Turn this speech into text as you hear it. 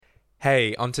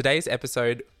Hey, on today's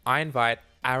episode, I invite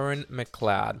Aaron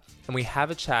McLeod, and we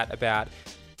have a chat about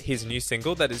his new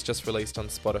single that is just released on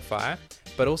Spotify,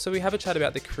 but also we have a chat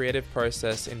about the creative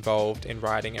process involved in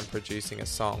writing and producing a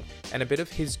song, and a bit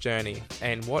of his journey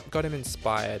and what got him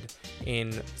inspired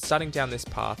in starting down this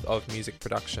path of music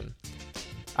production.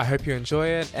 I hope you enjoy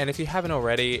it, and if you haven't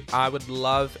already, I would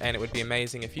love, and it would be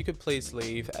amazing if you could please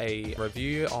leave a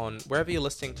review on wherever you're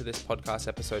listening to this podcast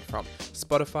episode from,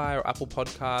 Spotify or Apple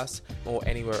Podcasts or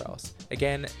anywhere else.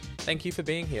 Again, thank you for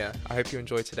being here. I hope you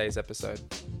enjoy today's episode.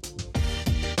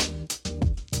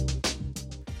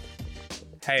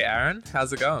 Hey Aaron,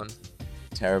 how's it going?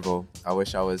 Terrible. I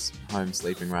wish I was home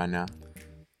sleeping right now.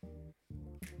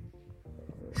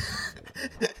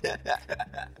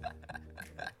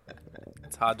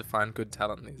 It's hard to find good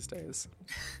talent these days.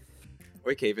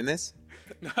 We're keeping this?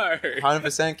 No.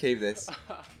 100% keep this.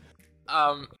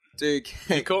 Dude,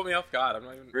 You caught me off guard. I'm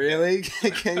not even... really?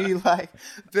 Can you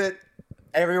but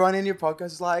everyone in your podcast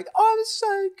is like, I'm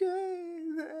so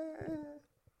good.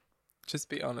 Just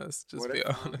be honest. Just What be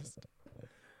if- honest.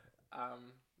 All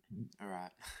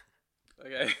right.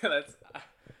 Okay, that's...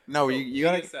 No, Cool. you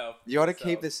gotta Yourself.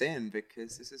 keep this in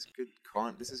because this is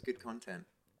good content.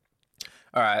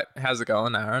 All right, how's it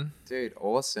going, Aaron? Dude,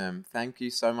 awesome. Thank you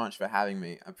so much for having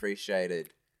me. Appreciate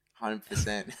it.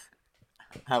 100%.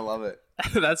 I love it.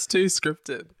 That's too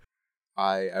scripted.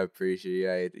 I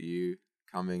appreciate you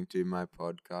coming to my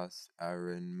podcast,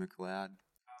 Aaron McLeod.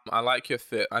 I like your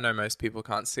fit. I know most people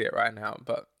can't see it right now,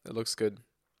 but it looks good.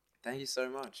 Thank you so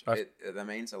much. That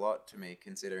means a lot to me,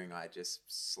 considering I just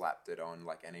slapped it on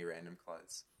like any random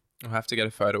clothes. I'll have to get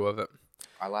a photo of it.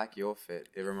 I like your fit.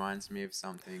 It reminds me of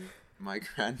something my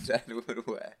granddad would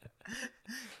wear.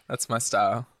 That's my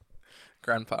style.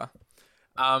 Grandpa.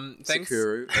 Thanks.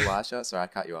 Sakura, Elisha. Sorry, I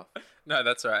cut you off. No,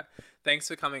 that's all right. Thanks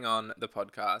for coming on the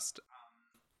podcast.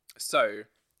 So,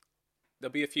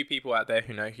 there'll be a few people out there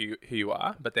who know who you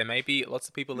are, but there may be lots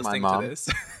of people listening to this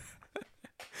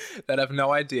that have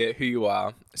no idea who you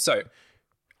are. So,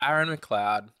 Aaron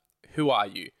McLeod, who are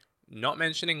you? Not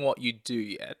mentioning what you do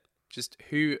yet, just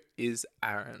who is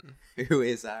Aaron? Who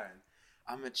is Aaron?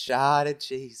 I'm a child of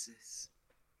Jesus.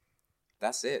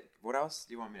 That's it. What else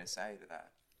do you want me to say to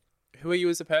that? Who are you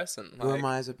as a person? Who am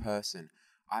I as a person?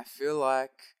 I feel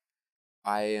like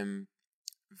I am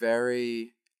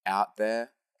very out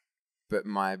there, but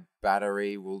my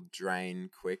battery will drain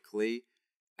quickly.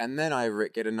 And then I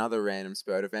get another random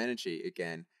spurt of energy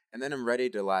again. And then I'm ready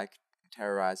to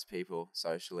terrorize people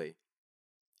socially.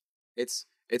 It's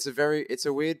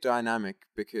a weird dynamic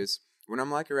because when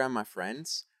I'm around my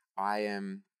friends, I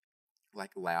am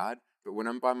loud. But when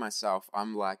I'm by myself,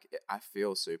 I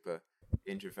feel super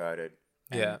introverted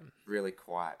and really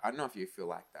quiet. I don't know if you feel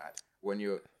like that when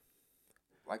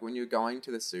you're going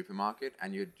to the supermarket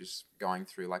and you're just going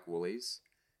through Woolies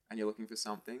and you're looking for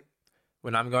something.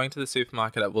 When I'm going to the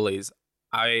supermarket at Woolies,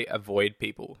 I avoid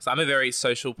people. So I'm a very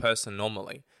social person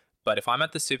normally, but if I'm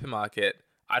at the supermarket,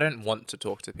 I don't want to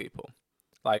talk to people.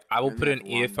 I will put in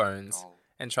earphones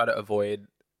and try to avoid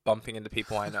bumping into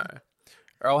people I know.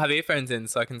 Or I'll have earphones in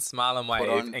so I can smile and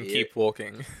wave and keep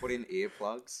walking. Put in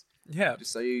earplugs. Yeah.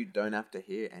 Just so you don't have to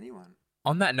hear anyone.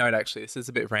 On that note, actually, this is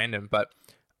a bit random, but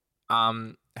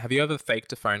have you ever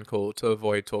faked a phone call to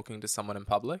avoid talking to someone in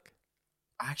public?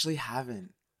 I actually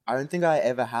haven't. I don't think I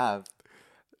ever have.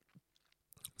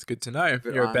 It's good to know.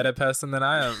 But You're a better person than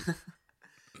I am.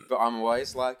 But I'm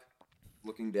always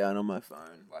looking down on my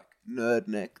phone, nerd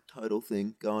neck total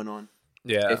thing going on.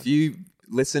 Yeah. If you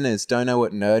listeners don't know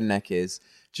what nerd neck is,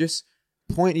 just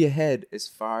point your head as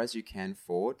far as you can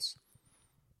forwards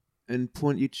and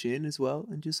point your chin as well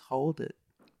and just hold it.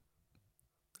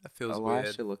 That feels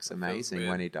Elisha weird. looks amazing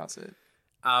when he does it.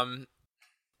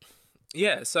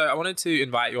 Yeah, so I wanted to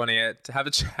invite you on here to have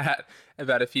a chat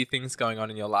about a few things going on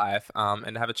in your life,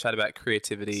 and have a chat about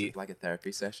creativity. It's like a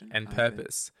therapy session and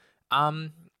purpose.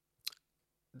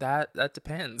 That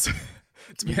depends.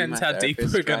 Depends how deep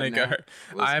therapist we're gonna right go.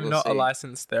 now? I am We'll not a see.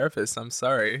 licensed therapist. I'm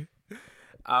sorry.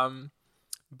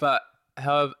 But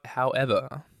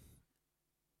however.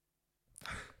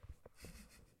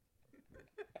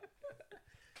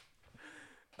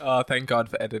 Oh, thank God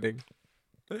for editing.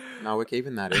 No, we're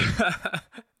keeping that in.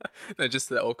 No, just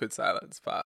the awkward silence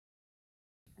part.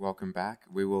 Welcome back.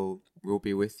 We'll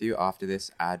be with you after this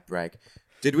ad break.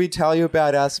 Did we tell you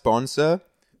about our sponsor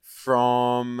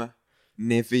from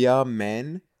Nivea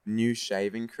Men? New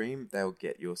shaving cream. They'll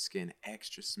get your skin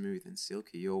extra smooth and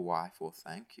silky. Your wife will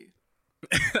thank you.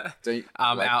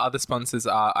 Our other sponsors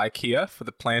are IKEA for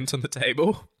the plant on the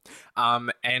table,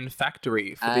 and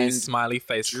Factory for these smiley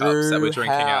face cups that we're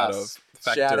drinking out of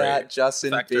Shout Factory. out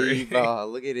Justin Factory.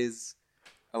 Bieber. Look at his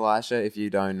Elisha. If you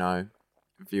don't know,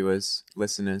 viewers,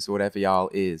 listeners, whatever y'all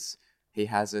is, he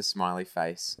has a smiley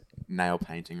face nail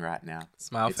painting right now.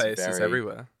 Smile It's face is very-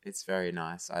 everywhere. It's very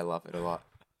nice. I love it a lot.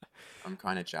 I'm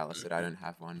kind of jealous that I don't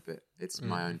have one, but it's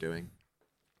my own doing.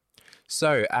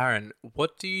 So, Aaron,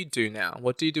 what do you do now?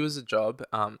 What do you do as a job?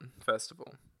 First of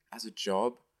all. As a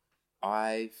job,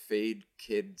 I feed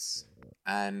kids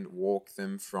and walk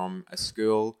them from a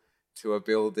school to a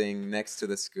building next to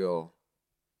the school.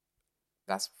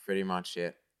 That's pretty much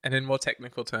it. And in more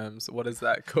technical terms, what is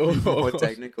that called? More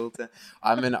technical.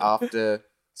 I'm an after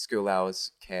school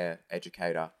hours care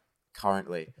educator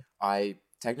currently. I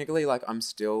technically, I'm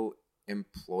still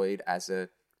employed as a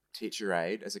teacher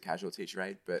aide, as a casual teacher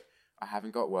aide, but I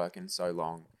haven't got work in so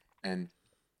long. And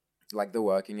the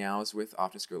working hours with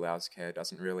after school hours care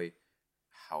doesn't really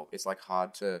help. It's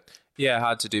hard to, Yeah,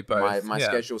 hard to do both. my Yeah.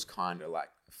 schedule's kind of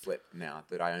flipped now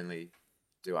that I only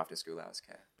do after school hours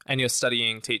care. And you're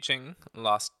studying teaching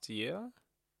last year?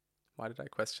 Why did I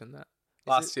question that?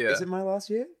 Last year. Is it my last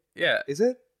year? Yeah. Is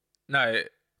it? No.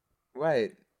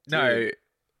 Wait. No. dude.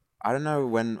 I don't know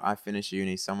when I finish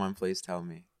uni. Someone please tell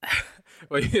me.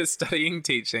 Well, you're studying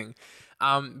teaching.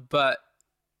 But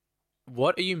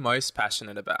what are you most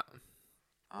passionate about?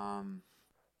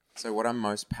 So what I'm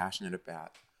most passionate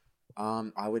about,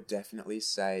 I would definitely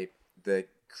say the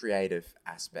creative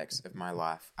aspects of my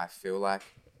life. I feel like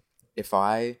if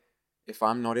I'm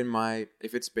not in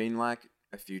if it's been a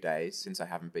few days since I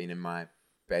haven't been in my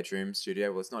bedroom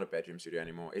studio, well, it's not a bedroom studio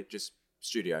anymore. It's just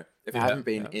studio. If I haven't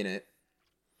been in it,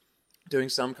 doing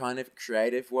some kind of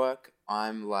creative work,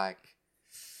 I'm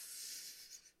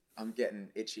getting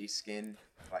itchy skin,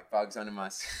 bugs under my,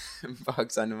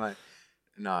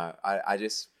 no, I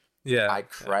just, Yeah. I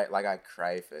crave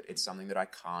it. It's something that I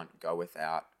can't go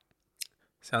without.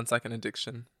 Sounds like an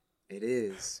addiction. It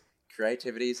is.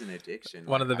 Creativity is an addiction.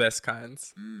 One of the best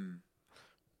kinds.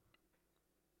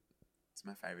 It's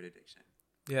my favorite addiction.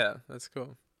 Yeah, that's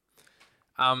cool.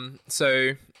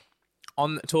 So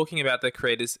on talking about the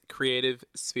creative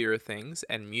sphere of things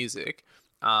and music,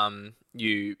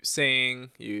 you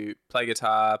sing, you play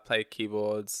guitar, play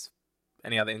keyboards,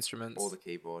 any other instruments? All the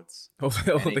keyboards. All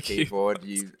Any the keyboard.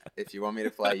 If you want me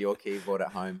to play your keyboard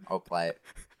at home, I'll play it.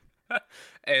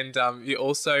 And you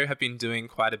also have been doing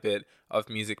quite a bit of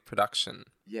music production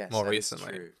Yes, more that is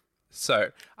recently. true.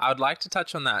 So I would like to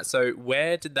touch on that. So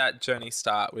where did that journey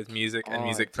start with music and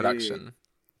music production?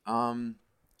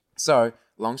 So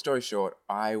long story short,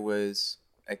 I was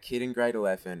a kid in grade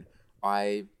 11.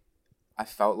 I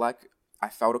felt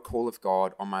a call of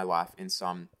God on my life in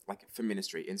some for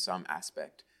ministry in some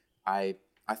aspect. I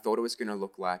thought it was going to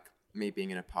look like me being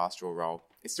in a pastoral role.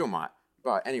 It still might.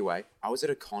 But anyway, I was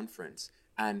at a conference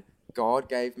and God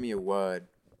gave me a word,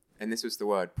 and this was the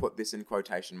word, put this in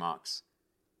quotation marks.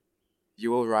 You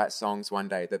will write songs one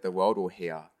day that the world will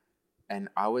hear. And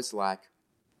I was like,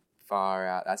 far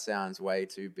out. That sounds way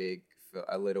too big for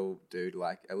a little dude,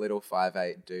 a little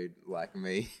 5'8" dude like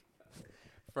me.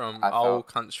 From old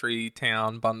country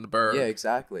town, Bundaberg. Yeah,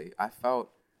 exactly. I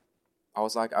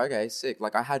was like, okay, sick.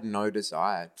 I had no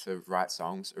desire to write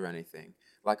songs or anything.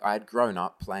 I had grown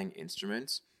up playing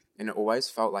instruments, and it always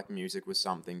felt like music was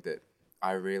something that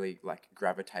I really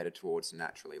gravitated towards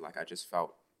naturally. I just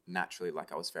felt naturally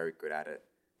I was very good at it.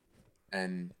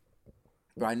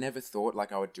 But I never thought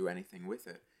I would do anything with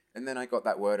it. And then I got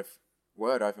that word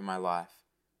over my life,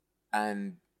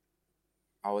 and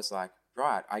I was like,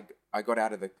 right, I got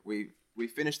out of we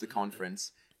finished the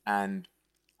conference, and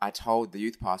I told the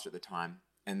youth pastor at the time,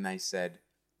 and they said,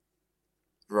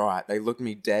 right, they looked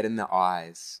me dead in the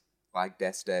eyes,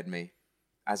 death stared me,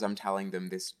 as I'm telling them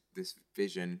this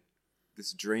vision,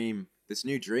 this dream, this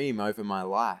new dream over my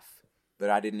life that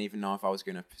I didn't even know if I was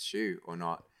going to pursue or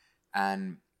not.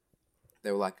 And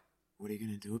they were like, what are you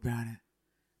going to do about it?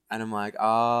 And I'm like,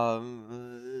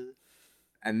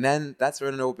 and then that's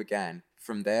when it all began.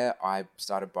 From there, I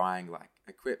started buying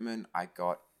equipment. I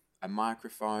got a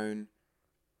microphone.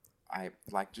 I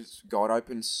God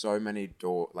opened so many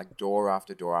door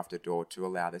after door after door to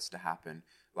allow this to happen.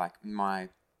 My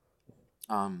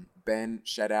Ben,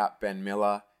 shout out Ben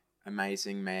Miller,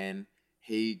 amazing man.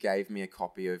 He gave me a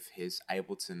copy of his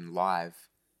Ableton Live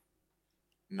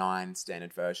 9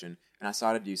 standard version, and I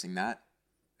started using that.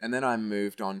 And then I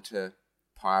moved on to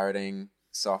pirating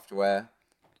software.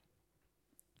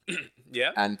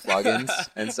 Yeah. And plugins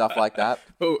and stuff like that.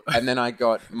 Ooh. And then I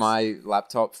got my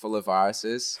laptop full of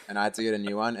viruses, and I had to get a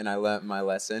new one, and I learnt my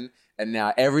lesson. And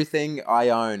now everything I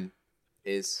own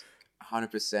is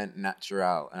 100%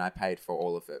 natural, and I paid for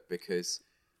all of it because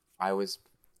I was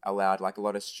allowed a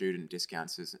lot of student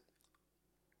discounts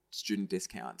student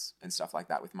discounts and stuff like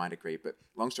that with my degree. But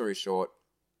long story short,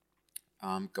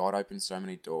 God opened so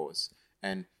many doors,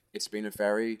 and it's been a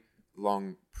very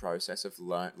long process of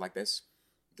like there's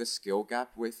the skill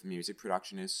gap with music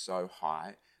production is so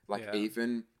high. Like Yeah.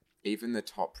 even the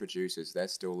top producers, they're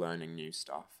still learning new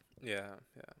stuff. Yeah.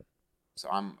 So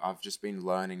I've just been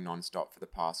learning nonstop for the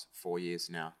past 4 years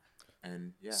now,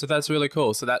 and yeah. So that's really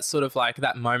cool. So that's sort of like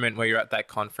that moment where you're at that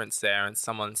conference there and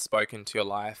someone spoke into your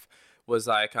life was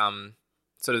like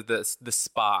sort of the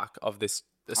spark of this,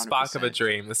 the spark of a 100%.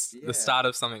 dream, Yeah. the start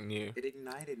of something new. It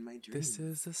ignited my dream. This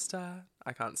is the start.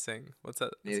 I can't sing. What's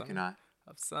that? Neither song? can I.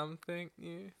 Of something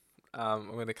new.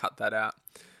 I'm going to cut that out.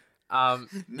 No,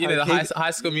 you know, the keep-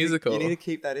 High School Musical. You need to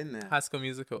keep that in there. High School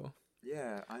Musical.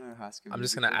 Yeah, I know High School I'm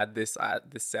just Musical. going to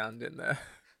add this sound in there.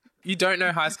 You don't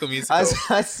know High School Musical.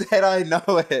 I said I know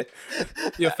it.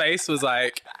 Your face was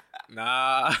like,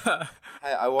 nah.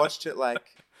 Hey, I watched it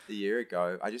like a year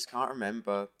ago. I just can't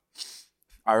remember.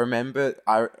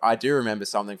 I do remember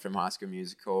something from High School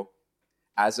Musical.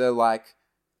 I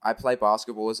play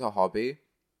basketball as a hobby,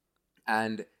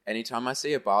 and anytime I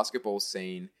see a basketball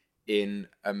scene in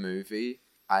a movie,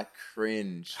 I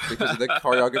cringe because of the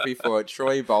choreography for it.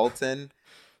 Troy Bolton.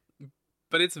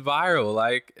 But it's viral.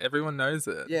 Like, everyone knows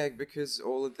it. Yeah, because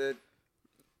all of the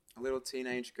little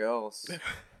teenage girls,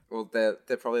 well, they're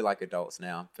probably like adults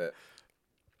now, but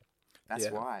that's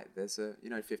Yeah. why there's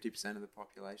 50% of the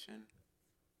population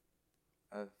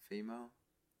are female,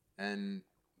 and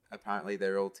apparently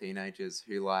they're all teenagers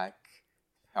who like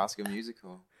High School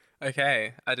Musical,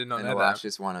 Okay. I did not and know The that. Last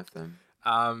is one of them.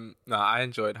 No, I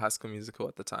enjoyed High School Musical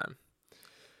at the time.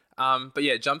 But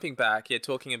yeah, jumping back,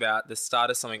 talking about the start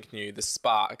of something new, the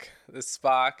spark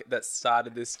that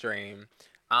started this dream.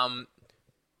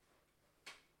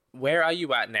 Where are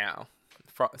you at now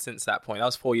since that point? That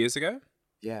was 4 years ago?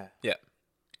 Yeah. Yeah.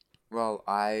 Well,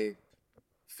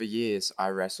 for years, I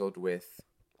wrestled with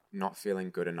not feeling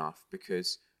good enough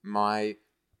because I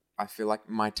feel like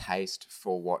my taste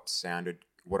for what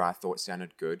I thought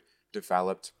sounded good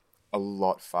developed a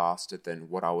lot faster than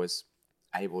what I was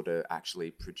able to actually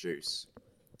produce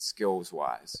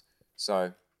skills-wise.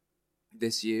 So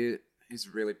this year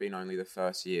has really been only the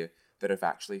first year that I've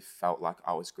actually felt like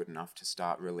I was good enough to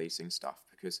start releasing stuff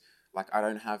because like I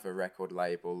don't have a record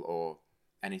label or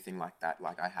anything like that.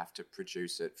 Like I have to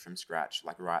produce it from scratch,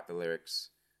 like write the lyrics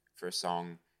for a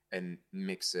song and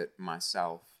mix it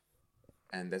myself.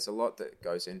 And there's a lot that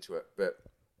goes into it. But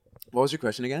what was your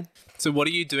question again? So what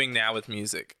are you doing now with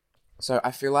music? So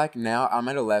I feel like now I'm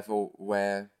at a level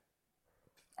where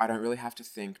I don't really have to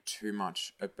think too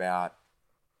much about,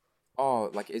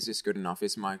 is this good enough?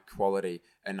 Is my quality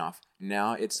enough?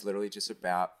 Now it's literally just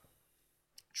about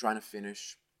trying to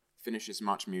finish as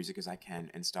much music as I can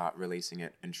and start releasing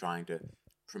it and trying to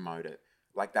promote it.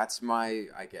 Like that's my,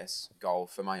 I guess, goal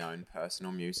for my own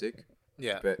personal music.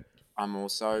 Yeah. But I'm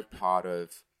also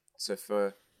so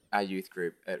for our youth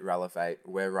group at Relevate,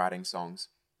 we're writing songs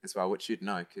as well, which you'd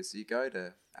know because you go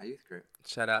to our youth group.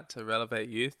 Shout out to Relevate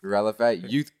Youth. Relevate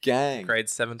Youth Gang.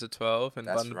 Grades 7 to 12 in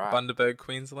That's right. Bundaberg,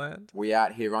 Queensland. We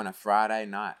out here on a Friday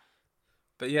night.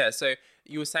 But yeah, so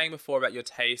you were saying before about your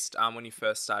taste when you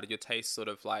first started, your taste sort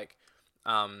of like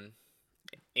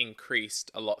increased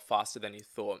a lot faster than you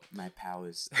thought. My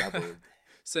powers doubled.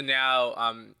 So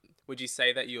now, would you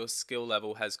say that your skill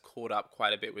level has caught up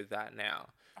quite a bit with that now?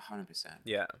 100%.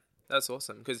 Yeah, that's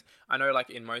awesome. Because I know like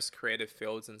in most creative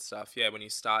fields and stuff, when you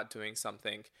start doing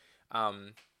something,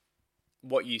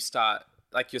 what you start,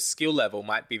 like your skill level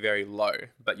might be very low,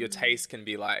 but your taste can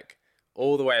be like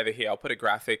all the way over here. I'll put a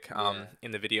graphic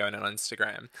in the video and on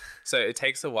Instagram. So it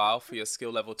takes a while for your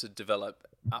skill level to develop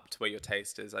up to where your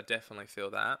taste is. I definitely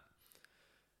feel that.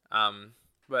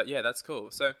 But yeah, that's cool.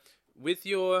 So with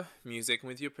your music and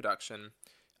with your production,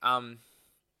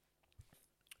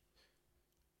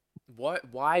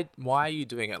 why are you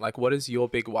doing it? Like, what is your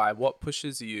big why? What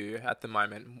pushes you at the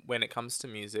moment when it comes to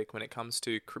music, when it comes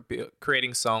to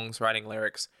creating songs, writing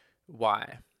lyrics?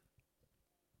 Why?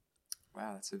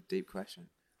 Wow, that's a deep question.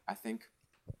 I think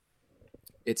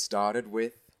it started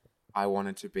with I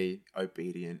wanted to be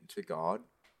obedient to God,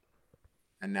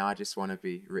 and now I just want to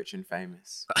be rich and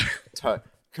famous.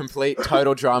 Complete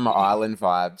Total Drama Island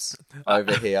vibes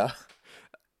over here.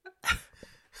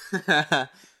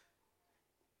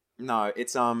 No,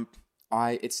 it's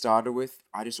it started with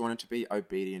I just wanted to be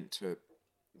obedient to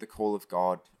the call of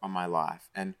God on my life,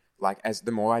 and like as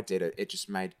the more I did it, it just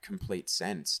made complete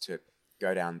sense to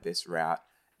go down this route.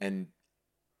 And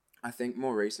I think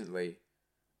more recently,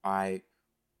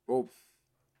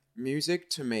 music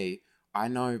to me, I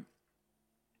know,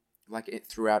 like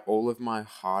throughout all of my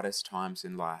hardest times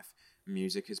in life,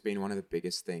 music has been one of the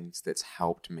biggest things that's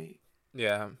helped me.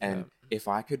 Yeah. And if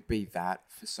I could be that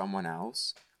for someone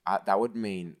else, that would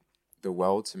mean the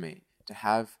world to me. To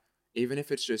have, even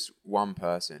if it's just one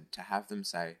person, to have them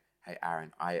say, hey,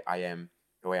 Aaron, I am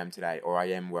who I am today, or I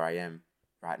am where I am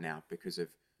right now because of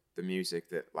the music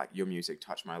that, like, your music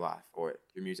touched my life, or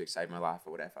your music saved my life,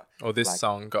 or whatever. Or this like,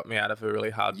 song got me out of a really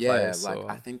hard yeah, place. like, or...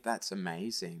 I think that's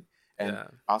amazing. And Yeah.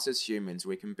 us as humans,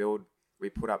 we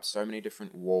put up so many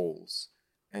different walls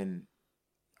and,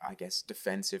 I guess,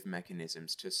 defensive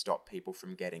mechanisms to stop people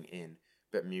from getting in.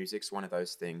 But music's one of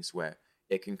those things where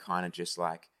it can kind of just,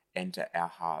 like, enter our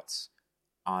hearts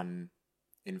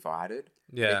uninvited.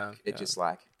 Yeah. It just,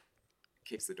 like,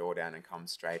 kicks the door down and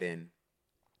comes straight in.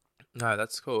 No,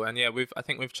 that's cool. And yeah, I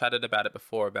think we've chatted about it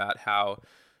before, about how,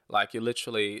 like, you're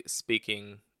literally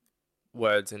speaking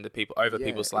words into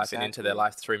people's life and into their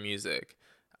life through music.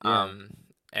 Yeah.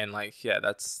 And like, yeah,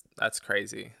 that's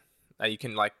crazy. You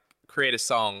can, like, create a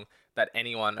song that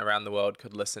anyone around the world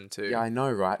could listen to. Yeah, I know,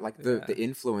 right? Like, the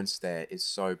influence there is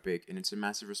so big, and it's a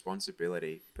massive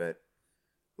responsibility. But,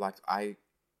 like, I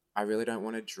really don't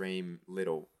want to dream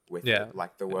little with it.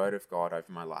 Like, the word of God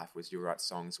over my life was, you'll write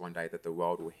songs one day that the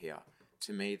world will hear.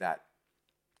 To me, that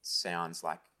sounds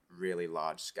like really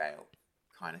large scale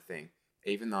kind of thing.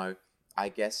 Even though I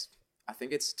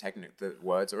think it's the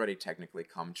words already technically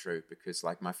come true, because,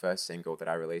 like, my first single that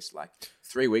I released like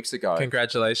 3 weeks ago.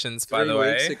 Congratulations, by the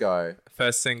way. 3 weeks ago.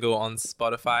 First single on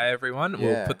Spotify, everyone. Yeah.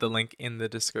 We'll put the link in the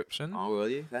description. Oh, will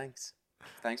you? Thanks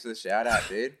for the shout out,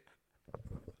 dude.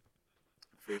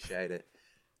 Appreciate it.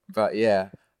 But yeah,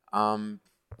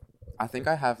 I think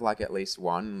I have, like, at least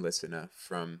one listener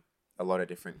from a lot of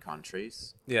different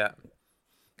countries. Yeah.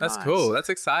 That's Nice. cool. That's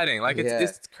exciting. Like,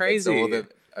 it's crazy. It's all the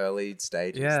early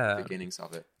stages, the beginnings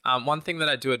of it. One thing that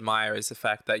I do admire is the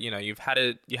fact that, you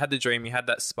had the dream, you had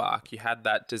that spark, you had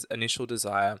that initial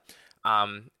desire,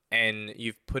 and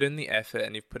you've put in the effort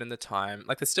and you've put in the time.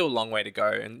 Like, there's still a long way to go,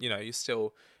 and, you're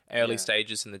still early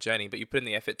stages in the journey, but you put in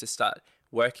the effort to start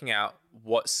working out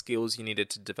what skills you needed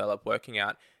to develop, working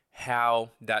out how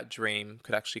that dream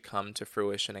could actually come to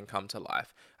fruition and come to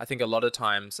life. I think a lot of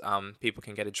times people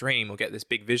can get a dream or get this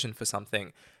big vision for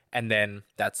something, and then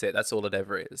that's it. That's all it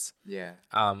ever is. Yeah.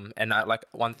 And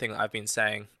one thing I've been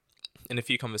saying in a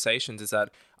few conversations is that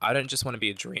I don't just want to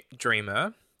be a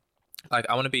dreamer. Like,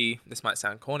 I want to be, this might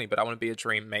sound corny, but I want to be a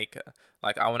dream maker.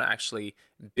 Like, I want to actually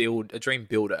build a dream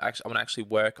builder. Actually, I want to actually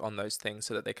work on those things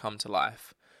so that they come to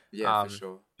life. Yeah, for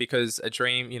sure. Because a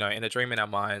dream, in a dream in our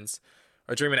minds,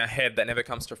 or a dream in our head that never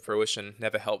comes to fruition,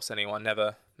 never helps anyone,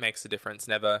 never makes a difference,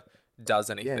 never does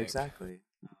anything. Yeah, exactly.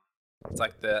 It's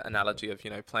like the analogy of,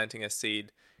 planting a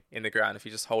seed in the ground. If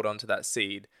you just hold on to that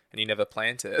seed and you never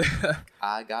plant it.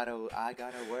 I got a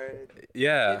word.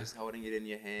 Yeah. You're just holding it in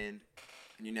your hand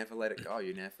and you never let it go.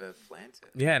 You never plant it.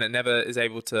 Yeah, and it never is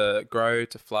able to grow,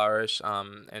 to flourish,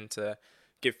 and to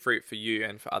give fruit for you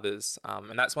and for others.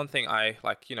 And that's one thing I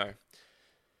like,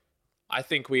 I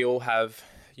think we all have,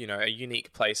 a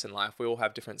unique place in life. We all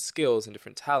have different skills and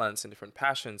different talents and different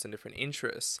passions and different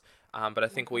interests. But I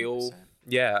think 100%. we all,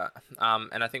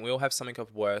 and I think we all have something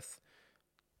of worth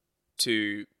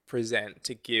to present,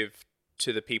 to give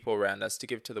to the people around us, to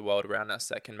give to the world around us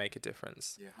that can make a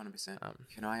difference. Yeah, 100%.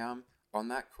 Can I, on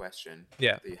that question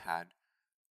that you had,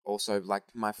 also, like,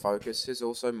 my focus has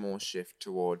also more shift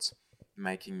towards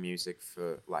making music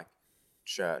for, like,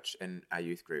 church and our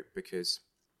youth group, because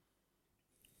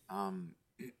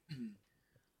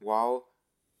while,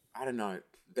 I don't know,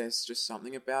 there's just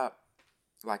something about,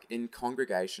 like, in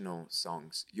congregational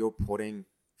songs, you're putting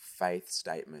faith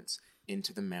statements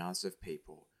into the mouths of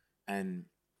people. And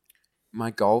my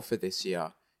goal for this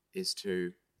year is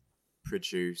to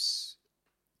produce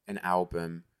an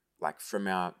album, like, from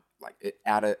out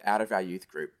of our youth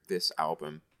group. This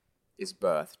album is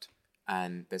birthed,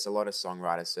 and there's a lot of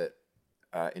songwriters that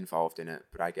are involved in it,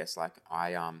 but I guess, like,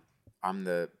 I'm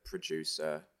the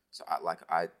producer, so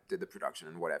I did the production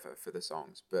and whatever for the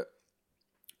songs. But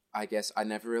I guess I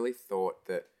never really thought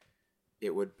that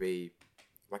it would be,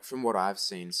 like, from what I've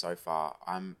seen so far,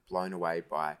 I'm blown away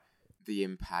by the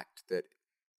impact that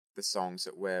the songs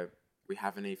that we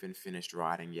haven't even finished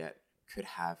writing yet could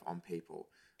have on people.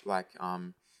 Like,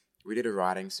 we did a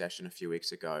writing session a few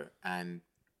weeks ago, and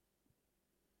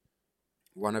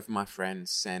one of my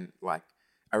friends sent, like,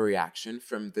 a reaction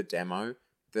from the demo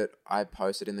that I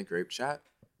posted in the group chat,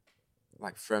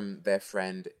 like, from their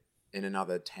friend in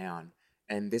another town.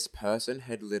 And this person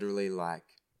had literally, like,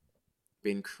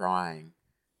 been crying,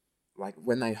 like,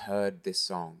 when they heard this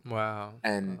song. Wow.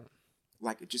 And,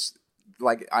 like, just,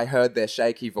 like, I heard their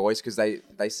shaky voice, because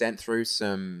they sent through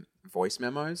some voice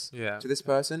memos to this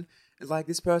person. like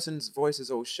this person's voice is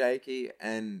all shaky,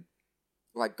 and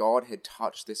like God had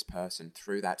touched this person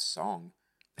through that song.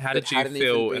 How That did you hadn't even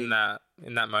feel been-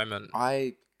 in that moment?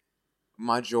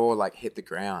 My jaw like hit the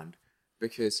ground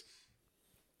because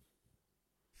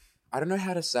I don't know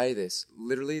how to say this.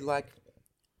 Literally, like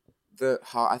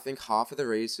I think half of the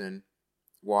reason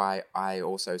why I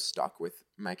also stuck with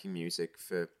making music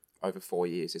for over 4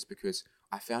 years is because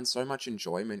I found so much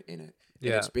enjoyment in it. And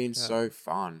Yeah, it's been yeah. so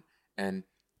fun. And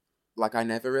like I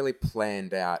never really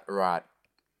planned out, right,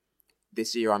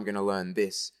 this year I'm going to learn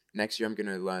this, next year I'm going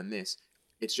to learn this.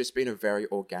 It's just been a very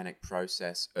organic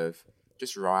process of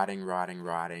just writing,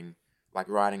 like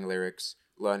writing lyrics,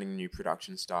 learning new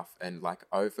production stuff. And like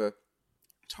over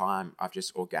time, I've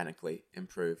just organically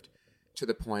improved to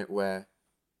the point where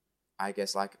I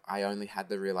guess like I only had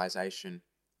the realization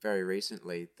very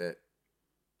recently that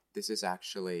this is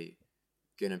actually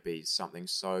going to be something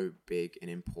so big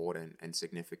and important and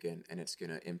significant, and it's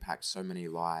going to impact so many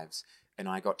lives. And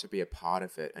I got to be a part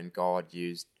of it, and God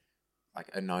used like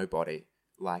a nobody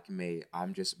like me.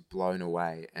 I'm just blown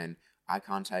away, and I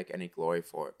can't take any glory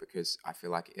for it because I feel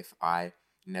like if I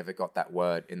never got that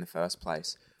word in the first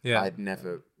place, Yeah.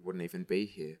 wouldn't even be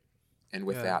here. And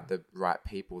without the right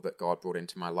people that God brought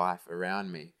into my life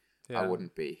around me, I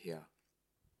wouldn't be here.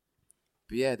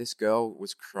 But yeah, this girl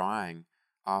was crying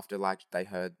after like they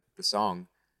heard the song,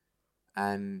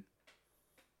 and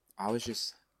I was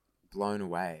just blown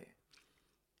away.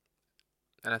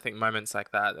 And I think moments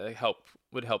like that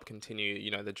would help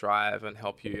continue, the drive and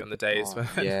help you on the days when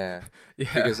Yeah.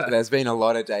 yeah. Because there's been a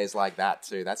lot of days like that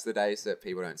too. That's the days that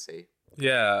people don't see.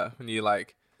 Yeah, when you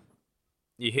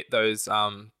hit those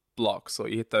blocks, or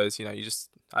you hit those, you just,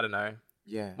 I don't know.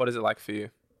 Yeah. What is it like for you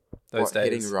those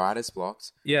days? Hitting writer's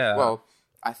blocks? Yeah. Well,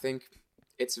 I think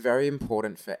it's very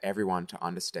important for everyone to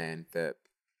understand that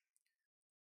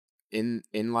in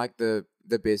like the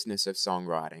business of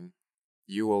songwriting,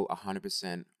 you will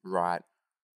 100% write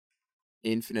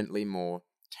infinitely more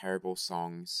terrible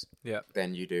songs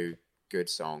than you do good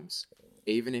songs,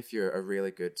 even if you're a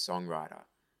really good songwriter.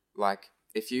 Like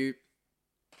if you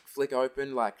flick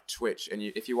open like Twitch and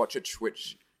if you watch a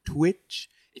Twitch,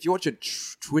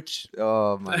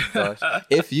 oh my gosh,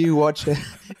 if you watch a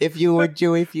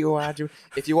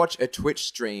Twitch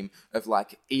stream of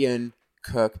like Ian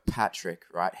Kirkpatrick,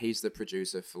 right? He's the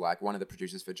producer for like one of the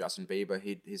producers for Justin Bieber.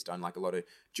 He's done like a lot of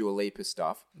Dua Lipa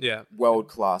stuff. Yeah. World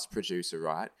class producer,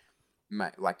 right?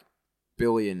 Like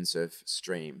billions of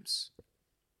streams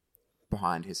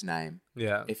behind his name.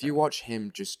 Yeah. If you watch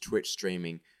him just Twitch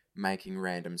streaming, making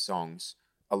random songs,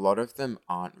 a lot of them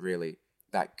aren't really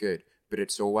that good. But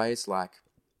it's always like,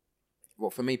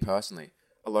 well, for me personally,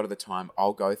 a lot of the time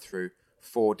I'll go through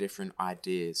 4 different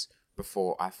ideas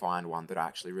before I find one that I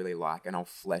actually really like, and I'll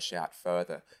flesh out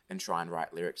further and try and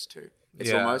write lyrics to.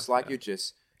 It's almost like you're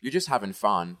just having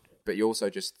fun, but you're also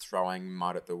just throwing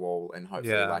mud at the wall, and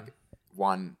hopefully like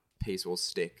one piece will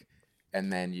stick,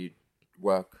 and then you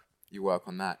work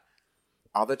on that.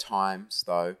 Other times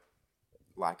though,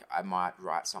 like I might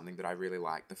write something that I really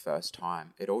like the first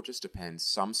time. It all just depends.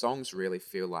 Some songs really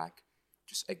feel like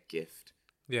just a gift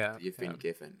that you've been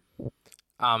given.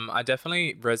 I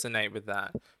definitely resonate with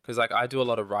that because like I do a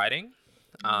lot of writing,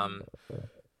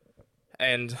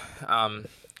 and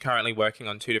currently working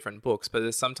on 2 different books, but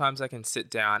there's sometimes I can sit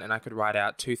down and I could write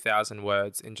out 2,000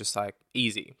 words in just like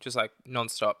easy, just like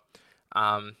nonstop,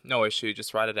 no issue,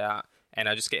 just write it out. And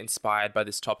I just get inspired by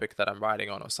this topic that I'm writing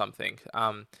on or something.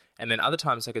 And then other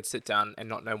times I could sit down and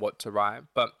not know what to write.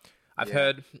 But I've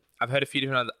heard a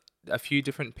few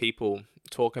different people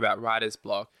talk about writer's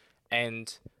block,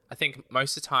 and I think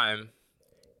most of the time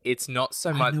it's not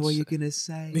so much. I know what you're gonna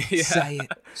say. Yeah. Say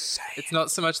it. It's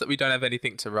not so much that we don't have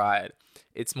anything to write.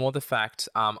 It's more the fact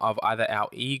of either our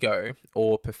ego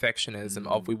or perfectionism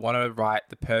of we want to write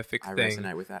the perfect thing. I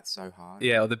resonate with that so hard.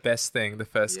 Yeah, or the best thing the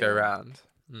first go round.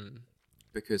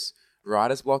 Because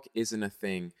writer's block isn't a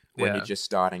thing when you're just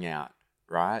starting out,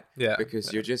 right? Yeah.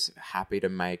 Because you're just happy to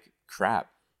make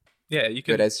crap. Yeah, you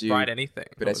can write anything.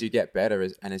 But as you get better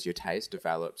and as your taste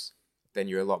develops, then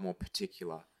you're a lot more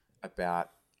particular about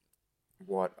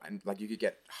and like you could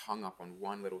get hung up on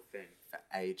one little thing for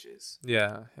ages.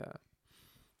 Yeah.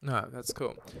 No, that's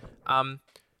cool.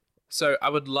 So I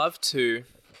would love to,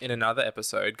 in another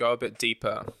episode, go a bit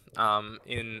deeper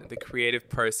in the creative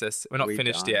process. We're not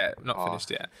finished yet.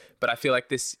 But I feel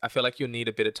like you'll need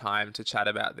a bit of time to chat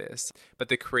about this. But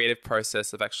the creative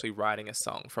process of actually writing a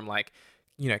song, from like,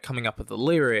 coming up with the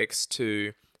lyrics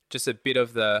to just a bit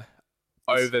of the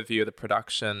overview of the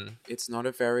production. It's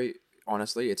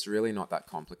really not that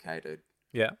complicated.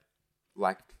 Yeah.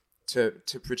 Like,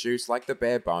 to produce like the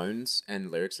bare bones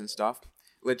and lyrics and stuff,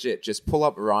 legit, just pull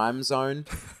up Rhyme Zone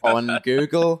on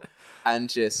Google and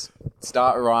just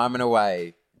start rhyming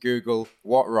away. Google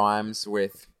what rhymes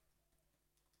with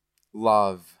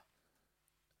love.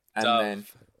 And Dove. then,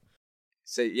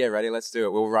 so yeah, ready? Let's do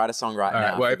it. We'll write a song right All now.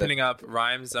 right, we're for the- opening up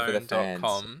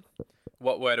rhymezone.com.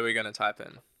 What word are we going to type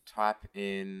in? Type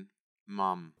in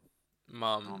mum.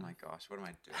 Mum. Oh my gosh, what am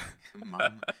I doing?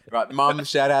 Mum. Right, mum,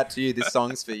 shout out to you. This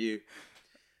song's for you.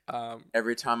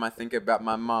 Every time I think about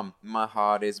my mum, my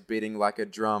heart is beating like a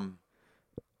drum.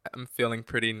 I'm feeling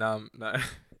pretty numb. No.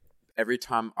 Every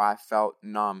time I felt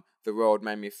numb, the world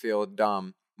made me feel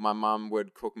dumb. My mum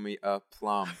would cook me a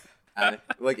plum. And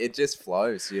like it just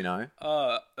flows, you know?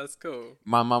 Oh, that's cool.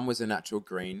 My mum was a natural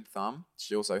green thumb.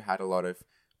 She also had a lot of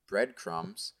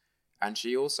breadcrumbs. And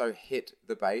she also hit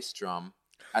the bass drum.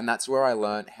 And that's where I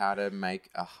learned how to make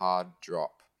a hard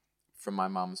drop from my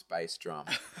mum's bass drum.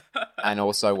 And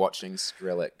also watching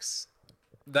Skrillex.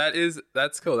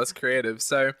 That's cool. That's creative.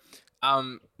 So,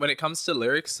 when it comes to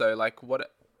lyrics, so like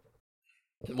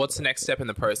what's the next step in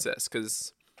the process?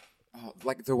 Because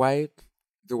Like the way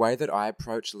that I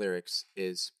approach lyrics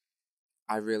is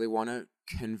I really want to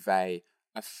convey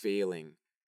a feeling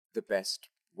the best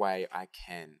way I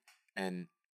can. And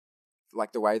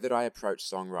like the way that I approach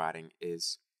songwriting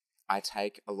is I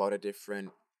take a lot of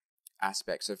different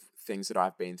aspects of things that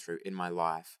I've been through in my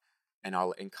life and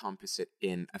I'll encompass it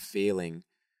in a feeling,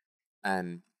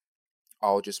 and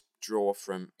I'll just draw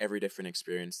from every different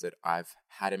experience that I've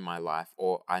had in my life,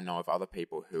 or I know of other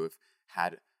people who have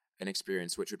had an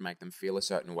experience which would make them feel a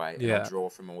certain way. And I'll draw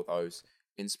from all those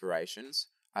inspirations,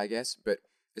 I guess. But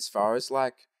as far as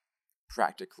like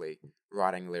practically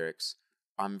writing lyrics,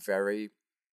 I'm very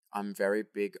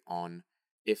big on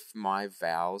if my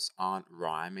vowels aren't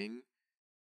rhyming,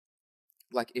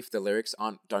 like if the lyrics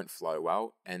don't flow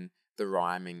well and the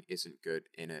rhyming isn't good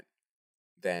in it,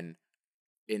 then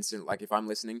like if I'm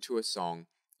listening to a song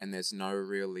and there's no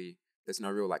real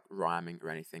like rhyming or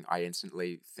anything, I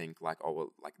instantly think like, oh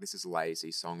well, like this is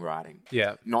lazy songwriting.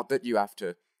 yeah, Not that you have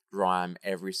to rhyme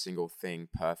every single thing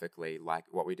perfectly like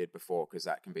what we did before, because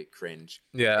that can be cringe.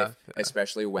 yeah,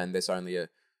 Especially when there's only a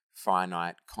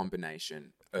finite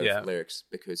combination of lyrics,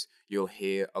 because you'll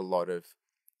hear a lot of,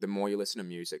 the more you listen to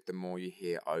music, the more you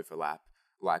hear overlap.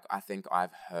 Like I think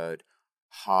I've heard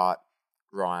heart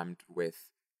rhymed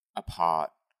with apart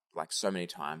like so many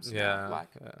times now. Like,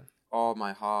 oh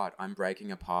my heart, I'm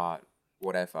breaking apart,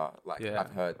 whatever. Like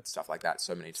I've heard stuff like that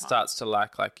so many times. Starts to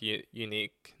lack like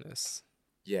uniqueness.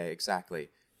 Yeah, exactly.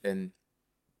 And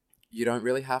you don't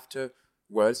really have to,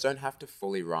 words don't have to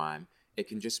fully rhyme. It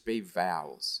can just be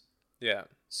vowels. Yeah.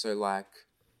 So like,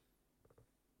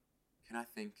 can I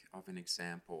think of an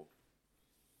example?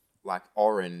 Like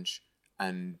orange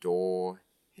and door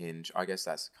hinge. I guess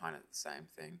that's kind of the same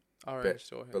thing. Orange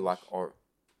door hinge. But like,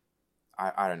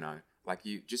 I don't know. Like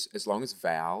you just, as long as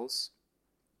vowels,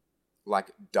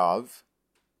 like dove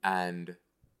and,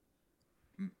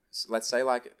 let's say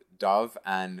like dove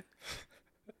and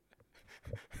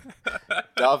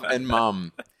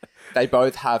mum, they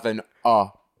both have an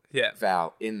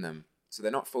vowel in them. So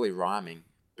they're not fully rhyming,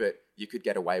 but you could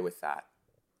get away with that.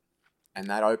 And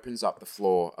that opens up the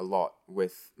floor a lot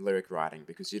with lyric writing,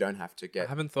 because you don't have to get... I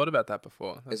haven't thought about that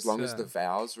before. As long as the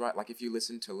vowels, right? Like if you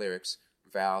listen to lyrics,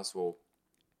 vowels will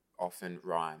often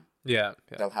rhyme. Yeah.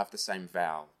 They'll have the same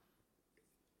vowel.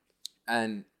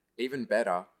 And even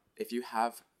better, if you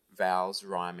have vowels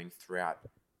rhyming throughout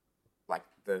like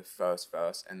the first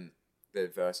verse and the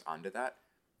verse under that,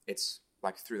 it's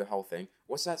like through the whole thing.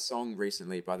 What's that song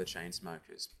recently by the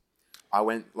Chainsmokers? I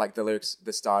went, like the lyrics,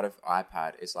 the start of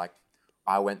iPad is like,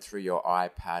 I went through your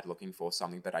iPad looking for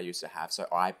something that I used to have. So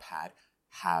iPad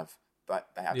have, but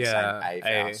they have the same A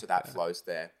vowel, so that flows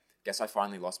there. Guess I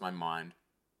finally lost my mind.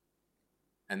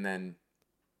 And then,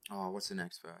 what's the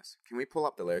next verse? Can we pull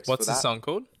up the lyrics What's for that? the song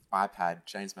called? iPad,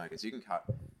 Chainsmokers. You can cut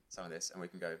some of this and we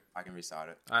can go, I can restart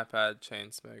it. iPad,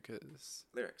 Chainsmokers.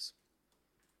 Lyrics.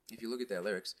 If you look at their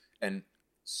lyrics, and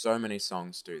so many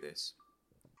songs do this,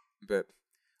 but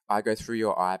I go through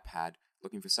your iPad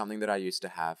looking for something that I used to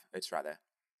have. It's right there.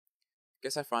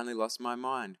 Guess I finally lost my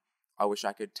mind. I wish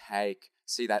I could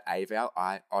see that A vowel?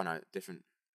 Different.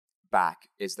 Back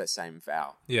is the same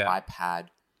vowel. Yeah. iPad,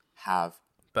 have,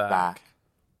 back,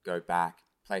 go back,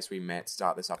 place we met,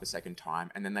 start this up a second time.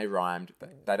 And then they rhymed.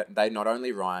 They not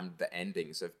only rhymed the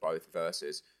endings of both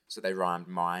verses, so they rhymed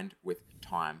mind with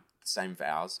time. The same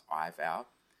vowels, I vowel.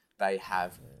 They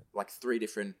have like 3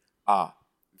 different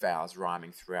vowels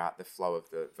rhyming throughout the flow of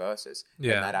the verses.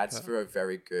 Yeah. And that adds for a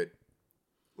very good,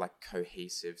 like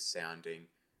cohesive sounding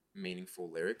meaningful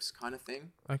lyrics kind of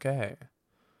thing. Okay.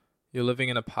 You're living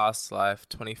in a past life,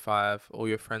 25, all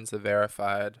your friends are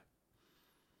verified.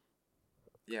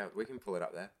 Yeah, we can pull it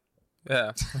up there.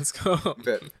 Yeah, that's cool.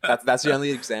 But that's the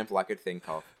only example I could think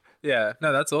of. Yeah,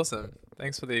 no, that's awesome.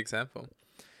 Thanks for the example.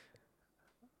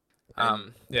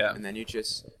 Yeah. And then you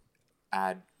just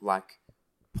add like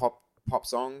pop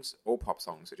songs. All pop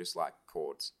songs are just like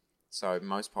chords. So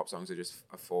most pop songs are just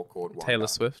a 4-chord wonder. Taylor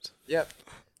Swift. Yep.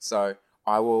 So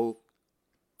I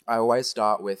always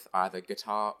start with either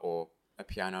guitar or a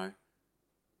piano,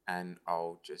 and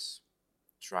I'll just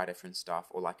try different stuff,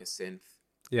 or like a synth.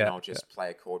 Yeah. And I'll just play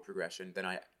a chord progression. Then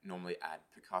I normally add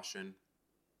percussion,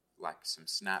 like some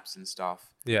snaps and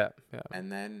stuff. Yeah.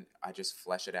 And then I just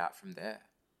flesh it out from there.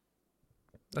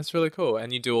 That's really cool.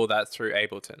 And you do all that through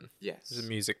Ableton. Yes. It's a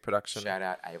music production. Shout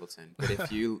out Ableton. But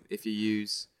if you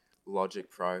use Logic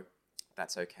Pro,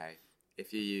 that's okay.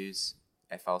 If you use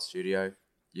FL Studio,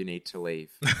 you need to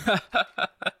leave.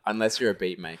 Unless you're a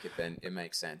beat maker, then it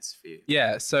makes sense for you.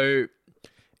 Yeah, so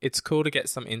it's cool to get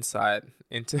some insight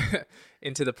into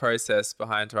the process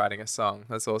behind writing a song.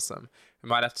 That's awesome. We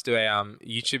might have to do a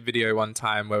YouTube video one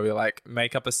time where we like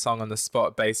make up a song on the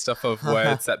spot based off of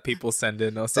words that people send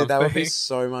in or something. Dude, that would be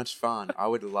so much fun. I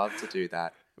would love to do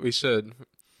that. We should.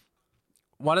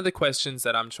 One of the questions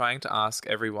that I'm trying to ask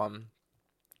everyone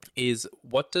is,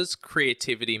 what does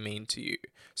creativity mean to you?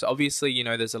 So obviously, you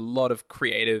know, there's a lot of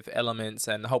creative elements,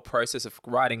 and the whole process of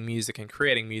writing music and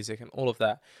creating music and all of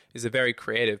that is a very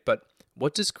creative. But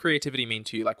what does creativity mean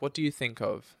to you? Like, what do you think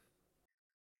of?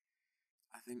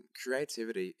 I think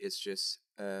creativity is just,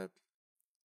 I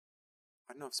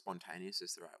don't know if spontaneous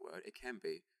is the right word. It can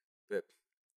be, but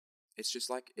it's just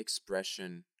like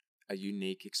expression, a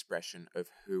unique expression of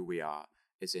who we are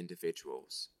as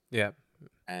individuals. Yeah.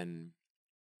 And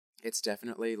it's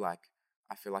definitely like,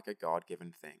 I feel like a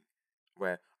God-given thing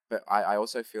but I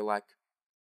also feel like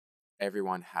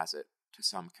everyone has it to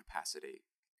some capacity.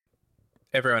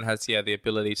 Everyone has, the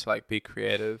ability to like be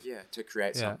creative. Yeah, to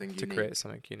create something unique. To create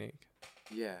something unique.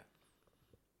 Yeah.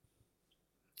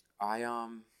 I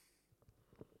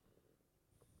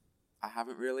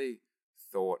haven't really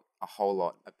thought a whole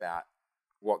lot about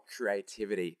what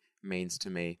creativity means to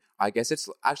me. I guess it's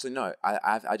actually no.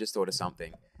 I just thought of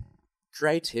something.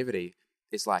 Creativity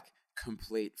is like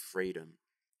complete freedom,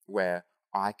 where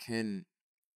I can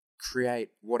create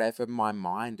whatever my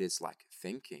mind is like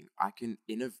thinking. I can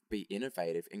be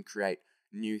innovative and create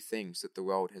new things that the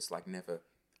world has like never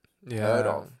heard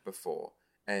of before.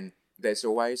 And there's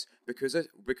always,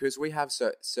 because we have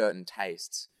certain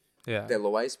tastes, there'll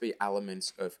always be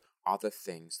elements of other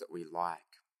things that we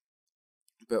like,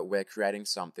 but we're creating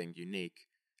something unique,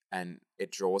 and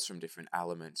it draws from different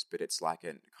elements, but it's like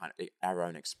a kind of our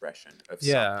own expression of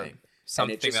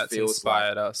something that's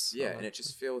inspired us. Yeah, and it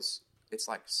just feels, it's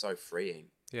like so freeing.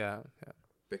 Yeah.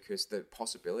 Because the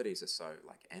possibilities are so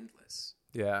like endless.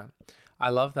 Yeah. I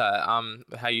love that.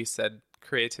 How you said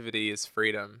creativity is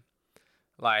freedom.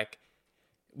 Like,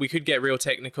 we could get real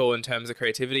technical in terms of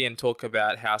creativity and talk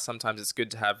about how sometimes it's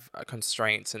good to have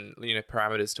constraints and, you know,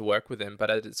 parameters to work within, but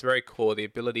at its very core, the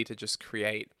ability to just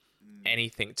create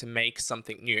anything, to make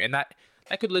something new. And that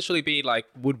could literally be like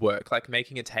woodwork, like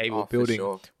making a table, building.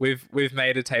 For sure. We've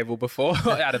made a table before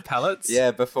out of pallets.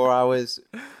 Yeah, before I was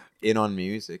in on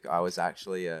music, I was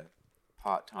actually a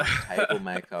part-time table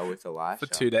maker with Elisha. For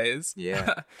 2 days.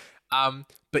 Yeah.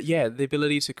 But yeah, the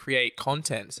ability to create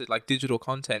content, so like digital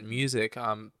content, music,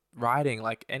 writing,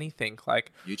 like anything,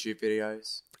 like YouTube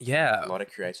videos. Yeah. A lot of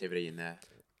creativity in there.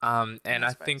 And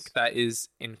I think that is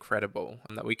incredible,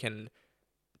 that we can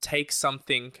take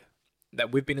something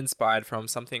that we've been inspired from,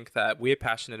 something that we're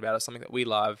passionate about, or something that we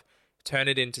love, turn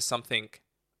it into something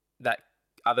that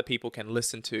other people can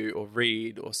listen to or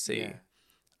read or see.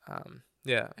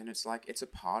 Yeah. And it's like, it's a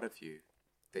part of you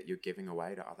that you're giving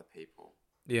away to other people.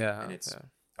 Yeah. And it's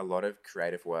a lot of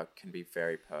creative work can be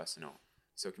very personal.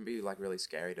 So it can be like really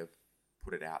scary to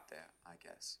put it out there, I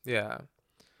guess. Yeah.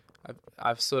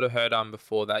 I've sort of heard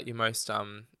before that your most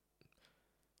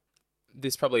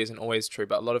this probably isn't always true,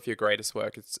 but a lot of your greatest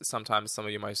work is sometimes some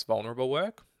of your most vulnerable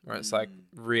work, where it's like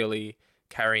really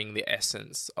carrying the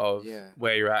essence of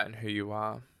where you're at and who you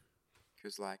are.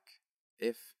 Because like,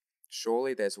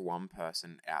 surely there's one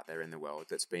person out there in the world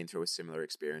that's been through a similar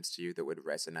experience to you that would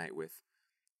resonate with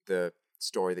the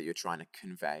story that you're trying to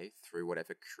convey through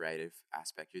whatever creative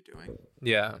aspect you're doing.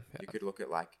 Yeah. You could look at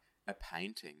like a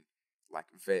painting, like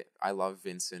I love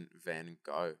Vincent van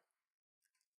Gogh,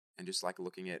 and just like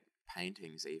looking at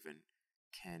paintings even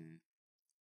can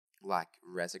like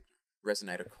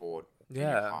resonate a chord in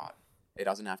your heart. It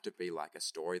doesn't have to be like a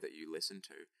story that you listen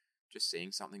to. Just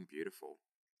seeing something beautiful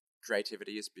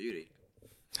creativity is beauty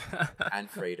and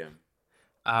freedom.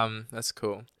 That's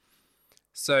cool.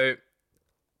 So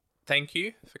thank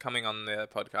you for coming on the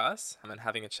podcast and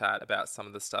having a chat about some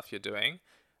of the stuff you're doing.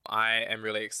 I am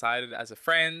really excited as a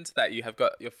friend that you have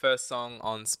got your first song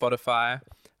on Spotify.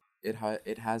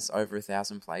 It has over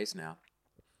 1,000 plays now.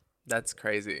 That's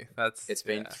crazy. It's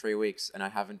been 3 weeks and I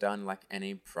haven't done like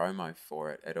any promo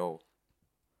for it at all.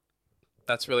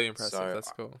 That's really impressive. So,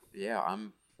 that's cool. Yeah,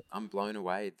 I'm blown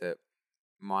away that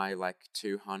my like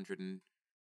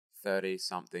 230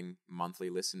 something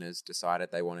monthly listeners decided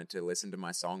they wanted to listen to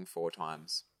my song 4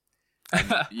 times.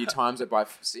 And you times it by,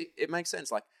 see, it makes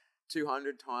sense. Like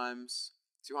 200 times,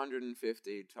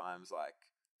 250 times like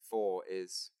 4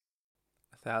 is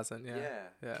 1,000. Yeah.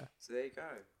 Yeah. So there you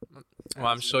go. Well,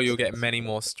 I'm sure you'll get many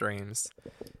more streams.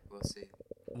 We'll see.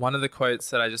 One of the quotes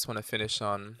that I just want to finish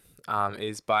on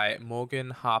is by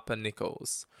Morgan Harper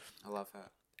Nichols. I love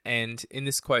her. And in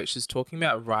this quote, she's talking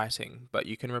about writing, but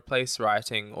you can replace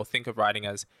writing or think of writing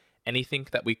as anything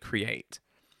that we create.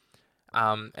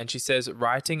 And she says,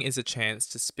 writing is a chance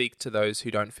to speak to those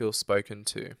who don't feel spoken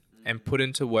to and put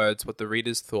into words what the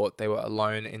readers thought they were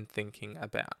alone in thinking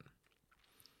about.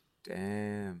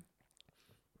 Damn.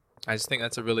 I just think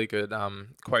that's a really good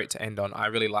quote to end on. I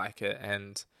really like it,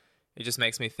 and it just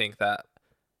makes me think that,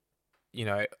 you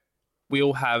know,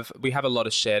 we have a lot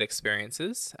of shared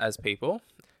experiences as people,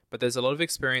 but there's a lot of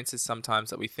experiences sometimes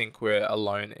that we think we're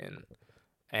alone in.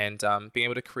 And being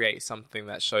able to create something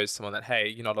that shows someone that, hey,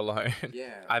 you're not alone.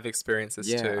 Yeah. I've experienced this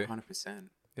too. Yeah, 100%.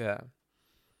 Yeah.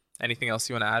 Anything else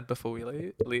you want to add before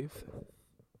we leave?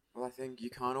 Well, I think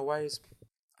you can't always...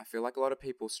 I feel like a lot of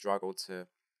people struggle to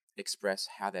express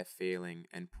how they're feeling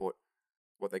and put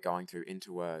what they're going through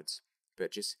into words.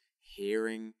 But just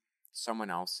hearing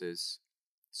someone else's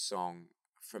song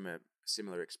from a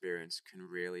similar experience can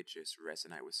really just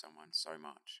resonate with someone so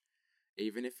much.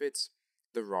 Even if it's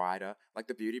the writer, like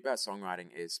the beauty about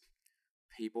songwriting is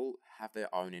people have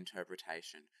their own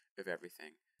interpretation of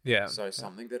everything. Yeah. So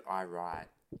something that I write,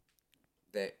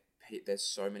 there's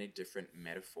so many different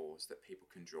metaphors that people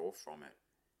can draw from it.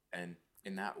 And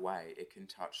in that way, it can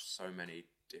touch so many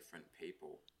different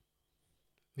people.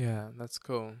 Yeah, that's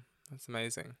cool. That's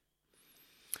amazing.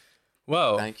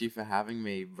 Well, thank you for having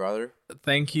me, brother.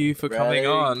 Thank you for coming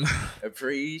on.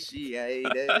 Appreciate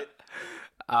it.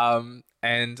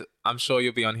 And I'm sure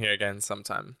you'll be on here again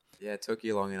sometime. Yeah, it took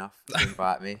you long enough to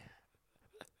invite me.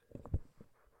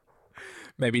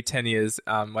 Maybe 10 years,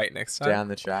 wait next time. Down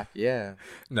the track, yeah.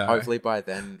 No. Hopefully by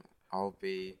then I'll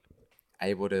be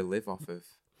able to live off of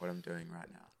what I'm doing right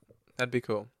now. That'd be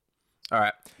cool. All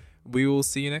right. We will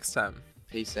see you next time.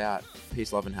 Peace out.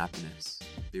 Peace, love, and happiness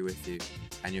be with you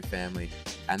and your family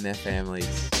and their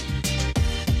families.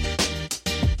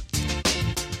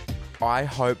 I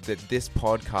hope that this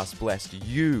podcast blessed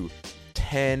you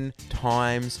 10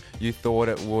 times you thought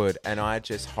it would. And I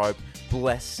just hope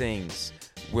blessings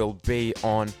will be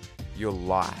on your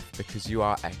life because you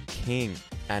are a king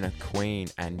and a queen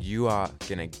and you are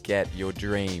going to get your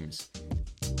dreams.